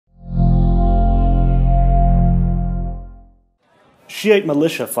Shiite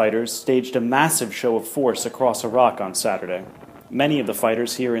militia fighters staged a massive show of force across Iraq on Saturday. Many of the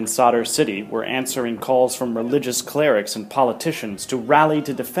fighters here in Sadr city were answering calls from religious clerics and politicians to rally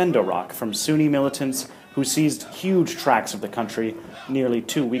to defend Iraq from Sunni militants who seized huge tracts of the country nearly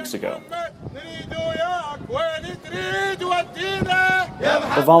 2 weeks ago.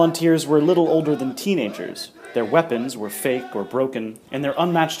 The volunteers were little older than teenagers. Their weapons were fake or broken, and their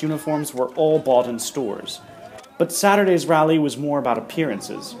unmatched uniforms were all bought in stores. But Saturday's rally was more about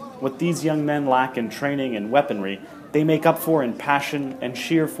appearances. What these young men lack in training and weaponry, they make up for in passion and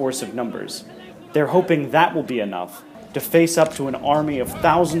sheer force of numbers. They're hoping that will be enough to face up to an army of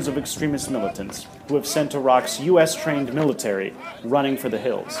thousands of extremist militants who have sent Iraq's U.S.-trained military running for the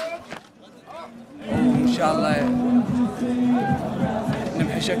hills.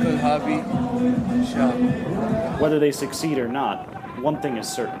 Whether they succeed or not, one thing is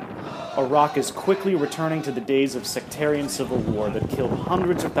certain. Iraq is quickly returning to the days of sectarian civil war that killed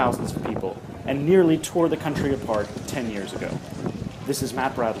hundreds of thousands of people and nearly tore the country apart 10 years ago. This is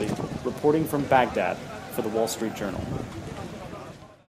Matt Bradley, reporting from Baghdad for the Wall Street Journal.